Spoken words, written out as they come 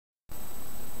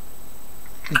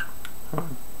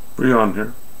We're on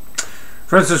here.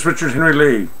 Francis Richard Henry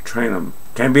Lee. Train him.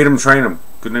 Can't beat him, train him.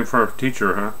 Good name for a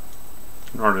teacher, huh?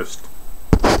 An artist.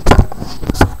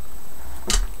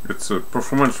 It's a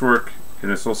performance work,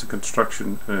 and it's also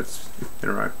construction, and it's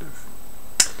interactive.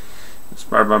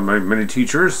 Inspired by my many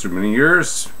teachers through many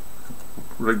years.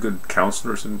 Really good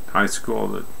counselors in high school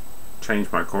that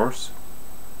changed my course.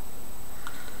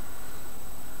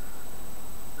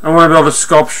 I want to build a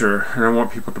sculpture, and I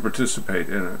want people to participate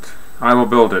in it. I will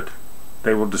build it.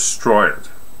 They will destroy it.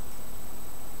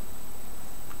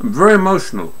 I'm very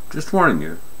emotional. Just warning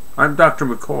you. I'm Dr.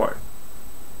 McCoy.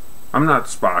 I'm not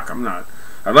Spock. I'm not.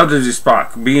 I love to do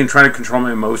Spock. Being, trying to control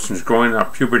my emotions, growing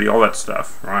up, puberty, all that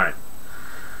stuff. Right.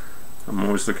 I'm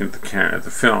always looking at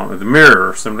the film, at the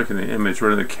mirror. So I'm looking at the image,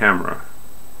 right in the camera.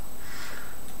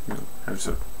 You know,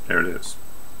 there it is.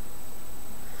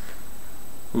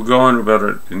 We'll go on about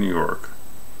it in New York.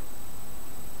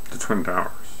 The Twin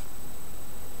Towers.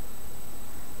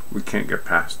 We can't get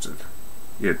past it.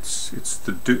 It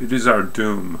is our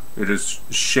doom. It is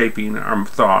shaping our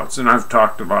thoughts, and I've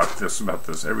talked about this.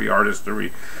 Every artist,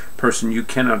 every person, you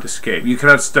cannot escape. You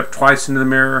cannot step twice into the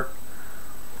mirror.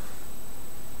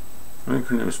 I think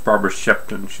her name is Barbara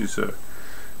Shepton. She's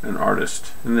an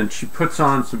artist, and then she puts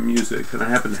on some music. And I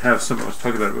happen to have some. I was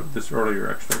talking about this earlier,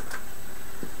 actually.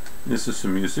 This is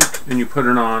some music, and you put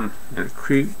it on, and it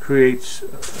creates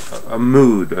a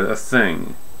mood, a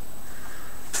thing.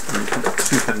 And put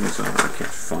two things on. I can't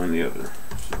find the other.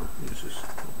 So this is.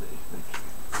 Thank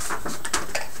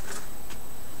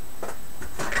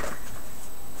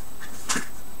you.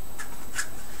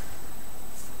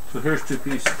 So here's two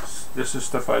pieces. This is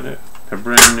stuff I do. They're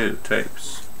brand new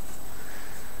tapes,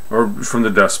 or from the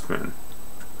dustbin.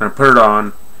 And I put it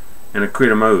on. And I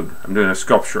create a mode. I'm doing a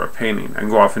sculpture, a painting. I can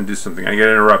go off and do something. I get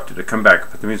interrupted. I come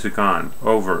back, put the music on,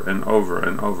 over and over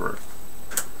and over.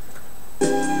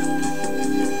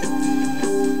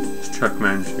 It's Chuck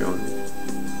Mansfield.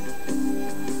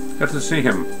 Got to see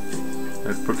him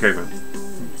at Brookhaven.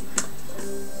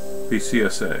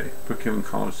 BCSA, Brookhaven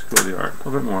College School of the Art. A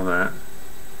little bit more of that.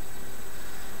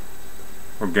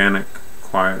 Organic,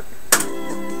 quiet.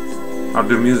 I'll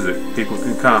do music. People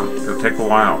can come. It'll take a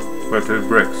while. We have to do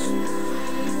bricks.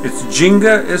 It's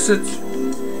Jinga, is it?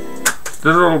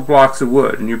 They're little blocks of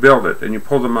wood, and you build it, and you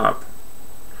pull them up.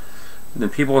 And then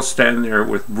people will stand there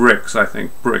with bricks, I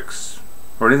think, bricks,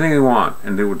 or anything they want,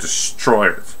 and they will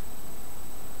destroy it.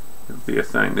 It'll be a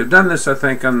thing. They've done this, I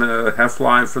think, on the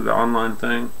Half-Life for the online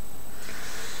thing.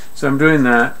 So I'm doing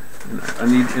that. And I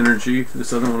need energy.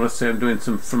 This other one, let's say I'm doing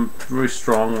some very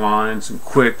strong lines and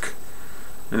quick.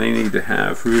 And they need to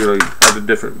have really other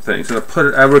different things. And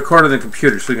I record on the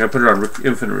computer, so I put it on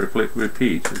infinite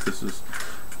repeat. This is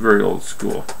very old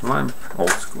school. Well, I'm old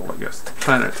school, I guess. The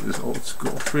planet is old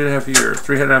school. 3.5 years,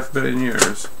 3.5 billion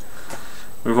years.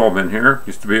 We've all been here.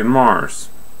 Used to be in Mars.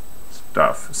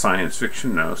 Stuff. Science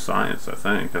fiction? No, science, I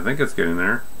think. I think it's getting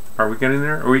there. Are we getting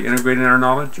there? Are we integrating our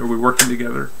knowledge? Are we working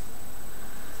together?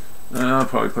 I'll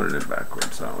probably put it in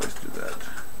backwards. I always do that.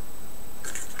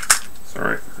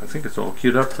 Sorry, I think it's all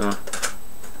queued up though.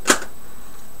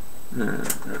 And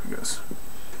there it goes.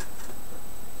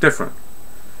 Different.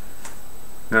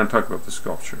 Now I'm talking about the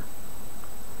sculpture.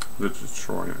 The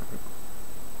destroying of it.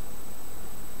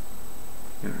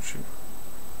 Energy.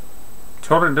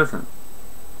 Totally different.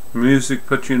 Music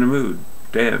puts you in a mood.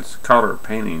 Dance, color,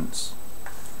 paintings.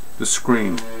 The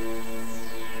screen.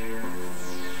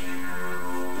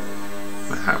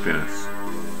 The happiness.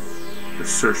 The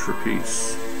search for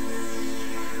peace.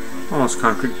 Almost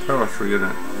concrete poetry, isn't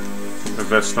it? A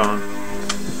vest on.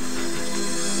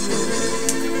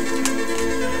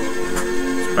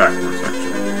 It's backwards,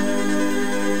 actually.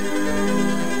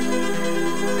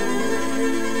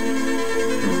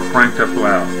 And cranked up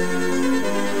loud.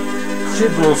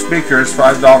 Cheap little speakers,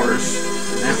 $5.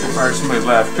 An amplifier somebody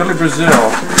left. Billy Brazil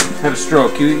had a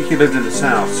stroke. He lived in his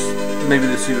house. Maybe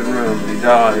this even room. And he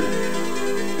died.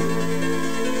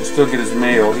 He'll still get his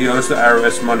mail. He owes the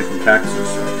IRS money from taxes.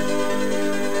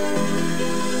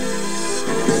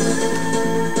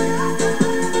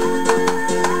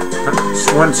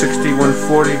 160,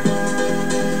 140,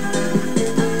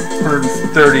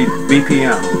 130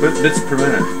 BPM, bits per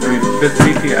minute. I mean,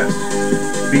 BPS,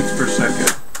 beats per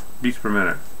second, beats per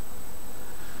minute.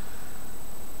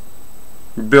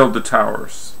 Build the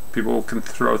towers. People can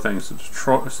throw things,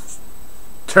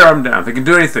 tear them down. They can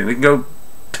do anything. They can go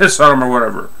piss on them or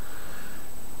whatever.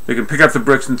 They can pick up the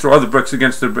bricks and throw other bricks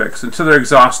against the bricks until they're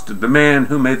exhausted. The man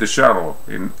who made the shuttle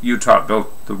in Utah built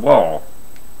the wall.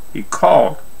 He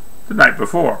called the night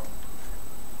before.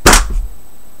 It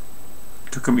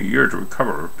took him a year to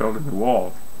recover building the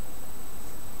wall.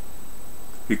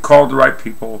 He called the right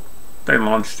people. They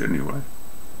launched anyway.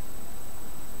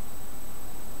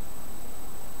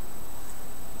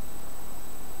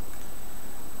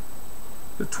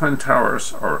 The Twin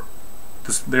Towers are,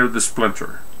 they're the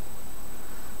splinter.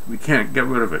 We can't get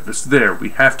rid of it. It's there.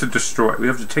 We have to destroy it. We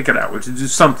have to take it out. We have to do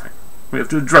something. We have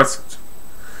to address it.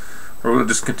 Or we'll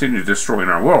just continue destroying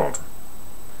our world.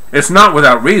 It's not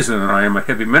without reason that I am a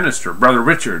hippie minister, Brother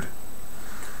Richard.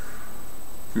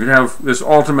 You have this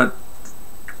ultimate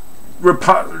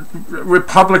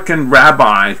Republican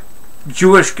rabbi,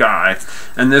 Jewish guy,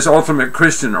 and this ultimate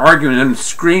Christian arguing and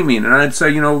screaming, and I'd say,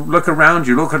 you know, look around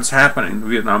you, look what's happening, the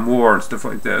Vietnam War and stuff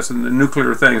like this, and the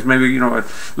nuclear things, maybe, you know,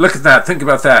 look at that, think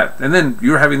about that, and then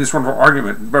you're having this wonderful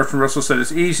argument. Bertrand Russell said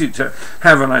it's easy to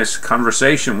have a nice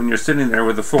conversation when you're sitting there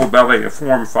with a full belly, a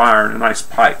warm fire, and a nice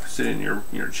pipe sitting in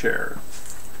your chair.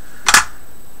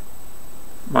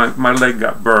 My leg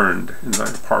got burned in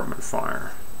the apartment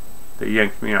fire. They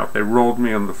yanked me out. They rolled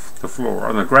me on the floor,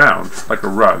 on the ground, like a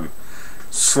rug.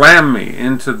 Slammed me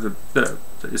into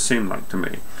it seemed like to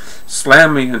me,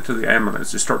 slammed me into the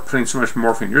ambulance. They start putting so much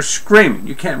morphine. You're screaming.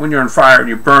 You can't, when you're on fire and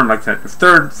you burn like that.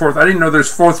 Third, fourth, I didn't know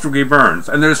there's 4th degree burns,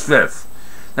 and there's 5th.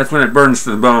 That's when it burns to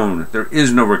the bone. There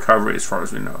is no recovery as far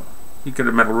as we know. You get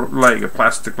a metal leg, a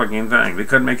plastic looking thing. They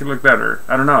couldn't make it look better.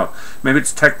 I don't know. Maybe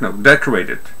it's techno. Decorate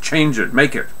it. Change it.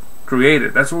 Make it. Create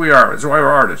it. That's what we are. That's why we're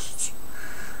artists.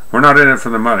 We're not in it for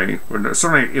the money.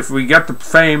 Certainly, if we get the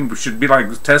fame, we should be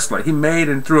like Tesla. He made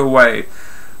and threw away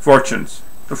fortunes.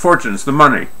 The fortunes, the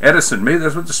money. Edison, maybe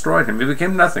that's what destroyed him. He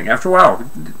became nothing after a while.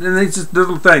 And these just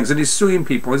little things. And he's suing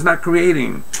people. He's not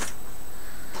creating.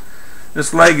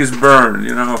 This leg is burned,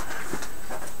 you know.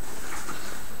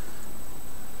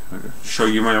 Show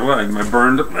you my leg, my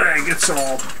burned leg. It's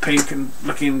all pink and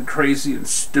looking crazy and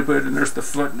stupid, and there's the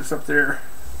foot, and it's up there.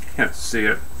 You can't see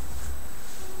it.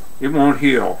 It won't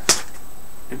heal.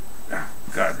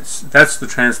 God, that's the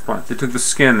transplant. They took the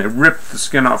skin, they ripped the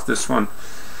skin off this one,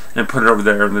 and put it over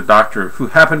there. And the doctor, who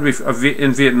happened to be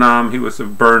in Vietnam, he was a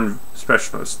burn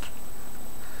specialist.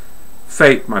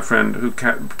 Fate, my friend, who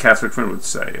Catholic friend would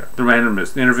say, the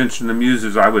randomness, the intervention, the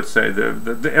muses, I would say,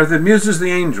 the muses,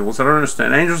 the angels. I don't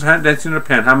understand. Angels dancing in a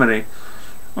pen. How many?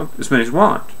 Well, as many as you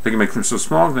want. They can make them so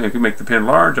small. They can make the pen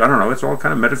large. I don't know. It's all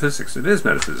kind of metaphysics. It is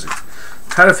metaphysics.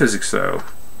 Pataphysics, though.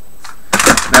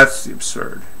 That's the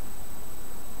absurd.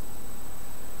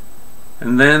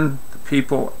 And then the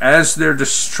people, as they're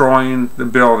destroying the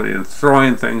building and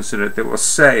throwing things at it, they will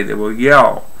say, they will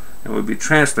yell, and will be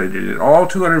translated in all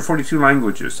 242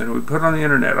 languages, and it will be put on the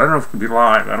internet. I don't know if it could be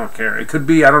live. I don't care. It could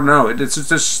be. I don't know. It's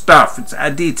just stuff. It's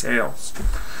details.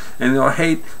 And they'll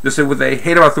say what they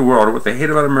hate about the world, or what they hate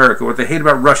about America, what they hate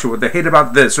about Russia, what they hate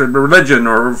about this, or religion,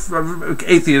 or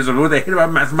atheism, what they hate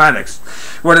about mathematics,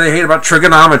 what do they hate about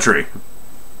trigonometry.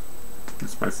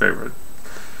 That's my favorite.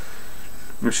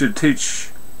 We should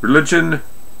teach religion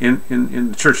in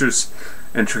the churches,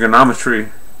 and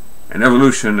trigonometry, and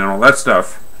evolution, and all that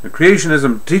stuff. And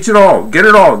creationism, teach it all. Get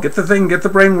it all. Get the thing, get the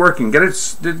brain working. Get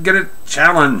it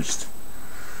challenged.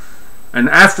 And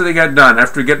after they get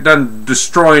done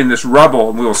destroying this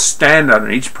rubble, and we'll stand on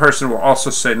it, each person will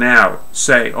also say, now,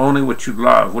 say only what you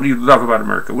love. What do you love about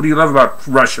America? What do you love about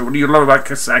Russia? What do you love about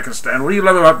Kazakhstan? What do you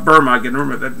love about Burma? I can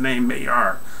remember that name,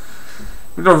 Mayar.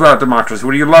 What do you love about democracy?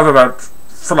 What do you love about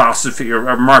philosophy,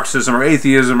 or Marxism, or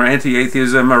atheism, or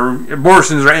anti-atheism, or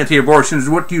abortions, or anti-abortions?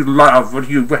 What do you love? What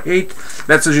do you hate?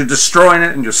 That's as you're destroying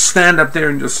it, and you'll stand up there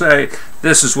and you'll say,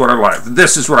 this is what I like.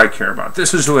 This is what I care about.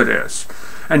 This is who it is.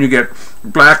 And you get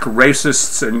black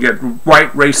racists, and you get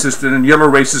white racists, and yellow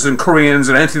racists, and Koreans,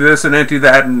 and anti-this, and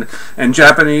anti-that, and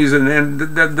Japanese, and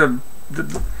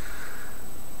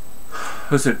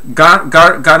who's it?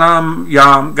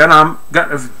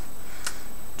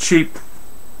 Cheap,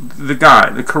 the guy,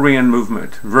 the Korean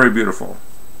movement, very beautiful.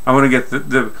 I want to get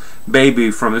the baby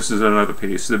from, this is another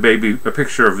piece, a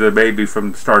picture of the baby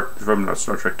from Star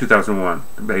Trek 2001,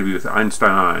 the baby with the Einstein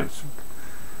eyes,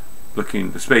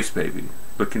 the space baby,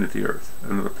 looking at the Earth,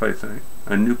 another plaything,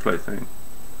 a new plaything.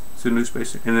 It's a new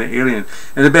space thing, and the alien,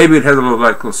 and the baby would have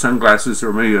little sunglasses,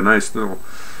 or maybe a nice little,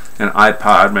 an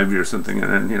iPod maybe or something,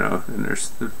 and then, you know, and there's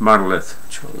the monolith.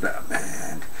 Chill out,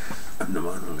 man. I'm the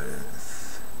monolith.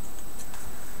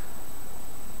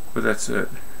 But that's it.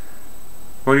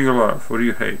 What do you love? What do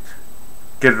you hate?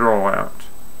 Get it all out.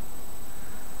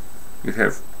 You'd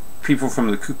have people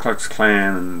from the Ku Klux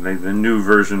Klan, and the new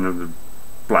version of the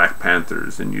Black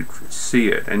Panthers, and you'd see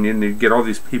it, and then you'd get all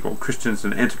these people, Christians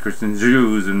and anti-Christian,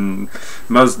 Jews and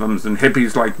Muslims and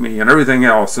hippies like me and everything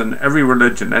else, and every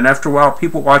religion. And after a while,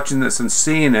 people watching this and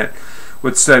seeing it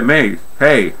would say,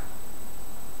 hey,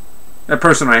 That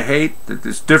person I hate, that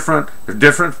is different,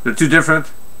 they're too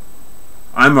different.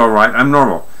 I'm alright, I'm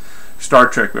normal. Star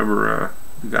Trek, remember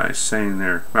the guy saying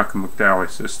there, Malcolm McDowell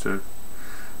says to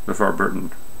LeVar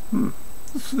Burton,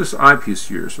 this eyepiece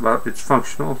of yours, it's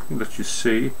functional, that you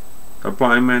see, a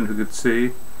blind man who could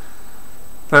see,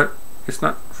 but it's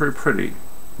not very pretty.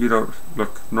 You don't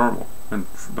look normal. And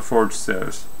the forge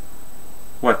says,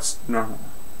 what's normal?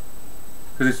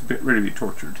 Because it's ready to be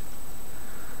tortured.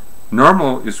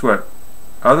 Normal is what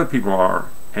other people are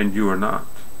and you are not.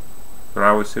 But I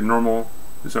always say normal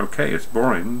is okay, it's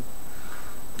boring.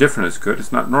 Different is good,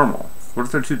 it's not normal. What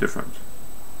if they're too different?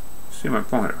 See my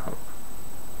point, I hope.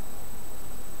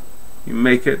 You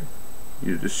make it,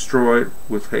 you destroy it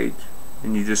with hate,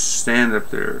 and you just stand up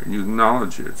there and you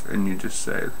acknowledge it and you just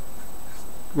say,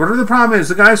 whatever the problem is,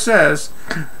 the guy says,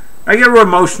 I get real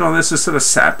emotional, this is sort of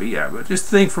sappy, yeah, but just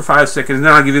think for 5 seconds, and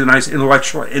then I'll give you the nice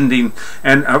intellectual ending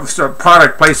and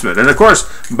product placement. And of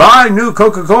course, buy new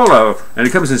Coca-Cola, and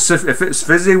it comes in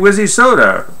fizzy wizzy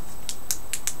soda.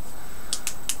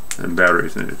 And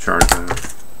batteries need to charge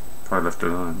that. Probably left it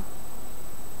on.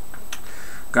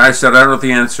 Guy said, I don't know what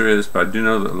the answer is, but I do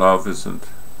know that love isn't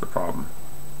the problem.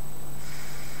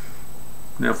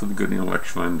 Now for the good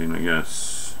intellectual ending, I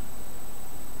guess.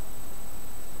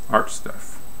 Art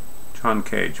stuff. John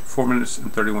Cage, 4 minutes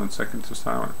and 31 seconds of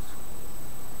silence.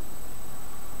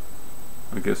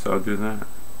 I guess I'll do that.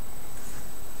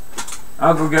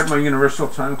 I'll go get my universal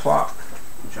time clock,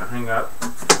 which I hang up.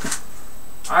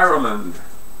 Ireland.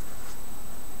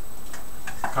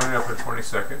 Coming up in 20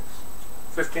 seconds.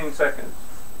 15 seconds.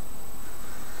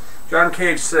 John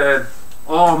Cage said,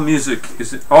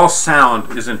 all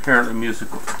sound is inherently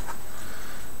musical.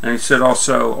 And he said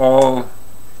also,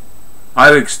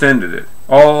 I've extended it.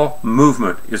 All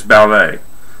movement is ballet.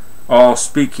 All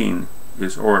speaking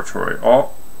is oratory.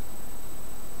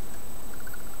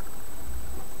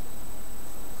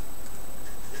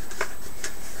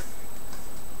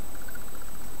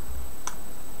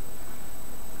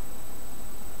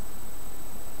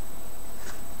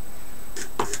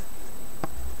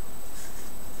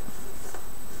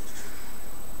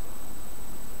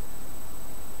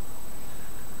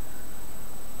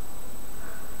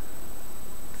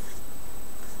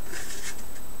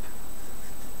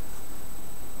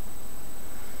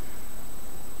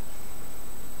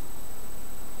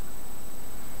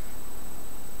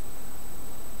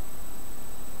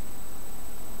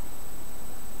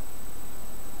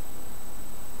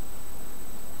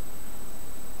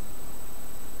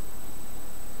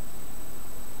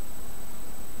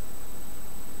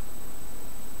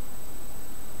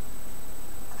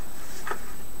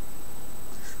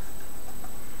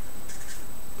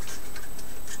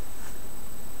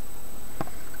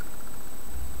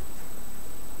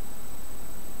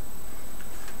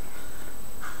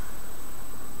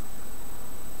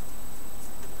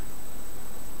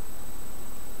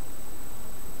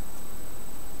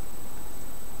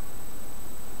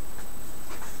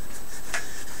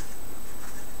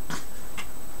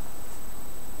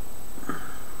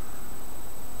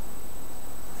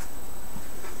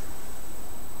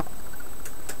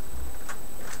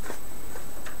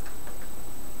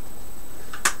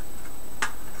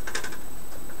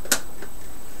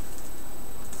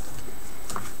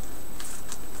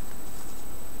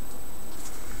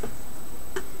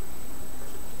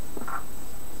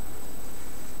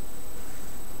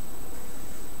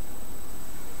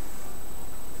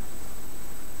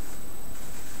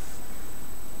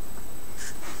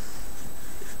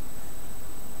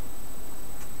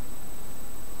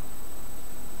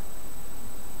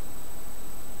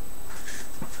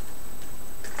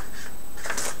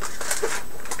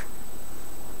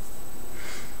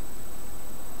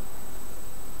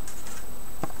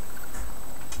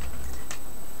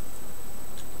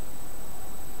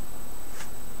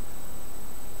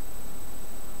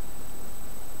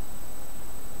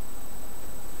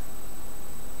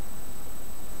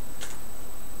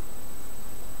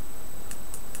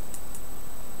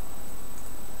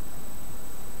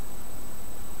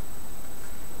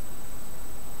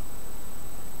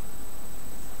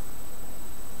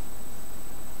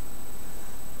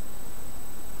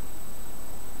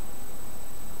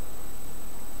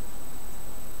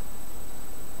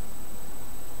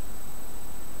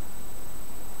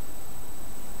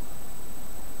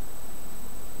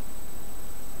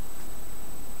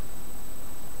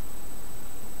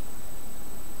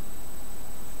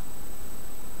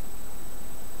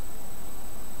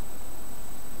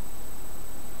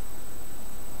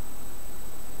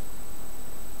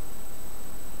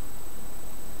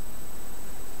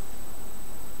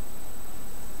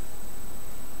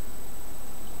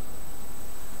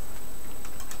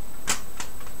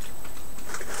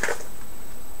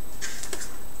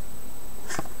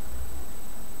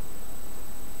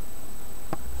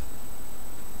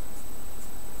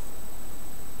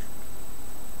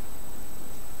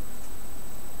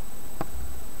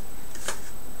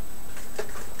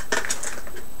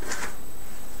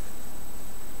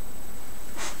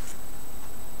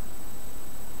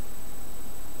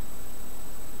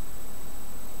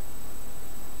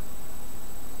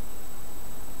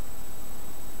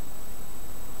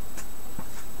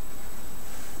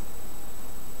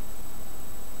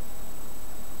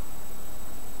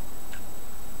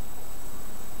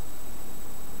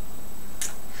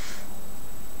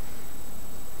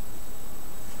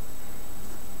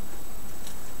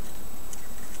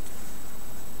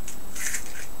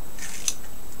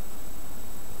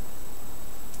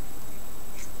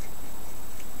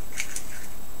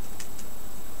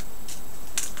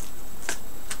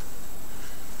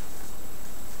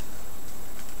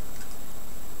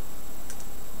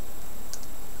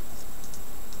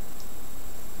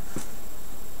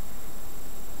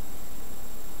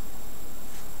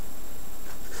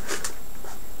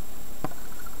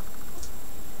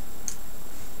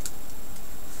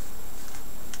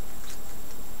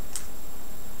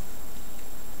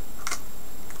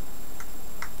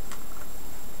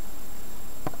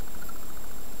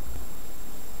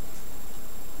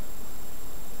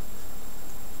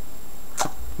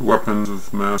 weapons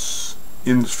of mass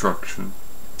instruction.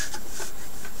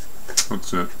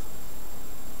 That's it.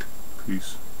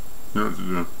 Peace. You know what to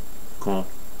do. Cool.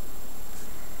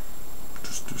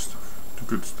 Just do stuff. Do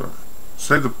good stuff.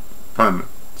 Save the planet.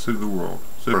 Save the world.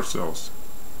 Save ourselves.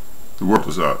 The world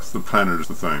is us. The planet is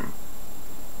the thing.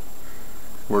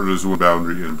 Where does one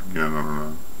boundary end begin? I don't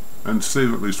know. And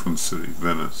save at least one city.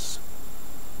 Venice.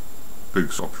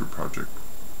 Big sculpture project.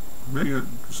 Maybe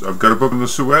I've got a book on the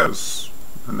Suez.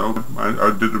 I know.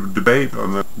 I did a debate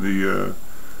on the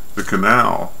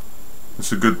canal.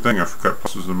 It's a good thing. I forgot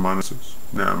pluses and minuses.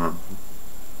 Yeah, I remember.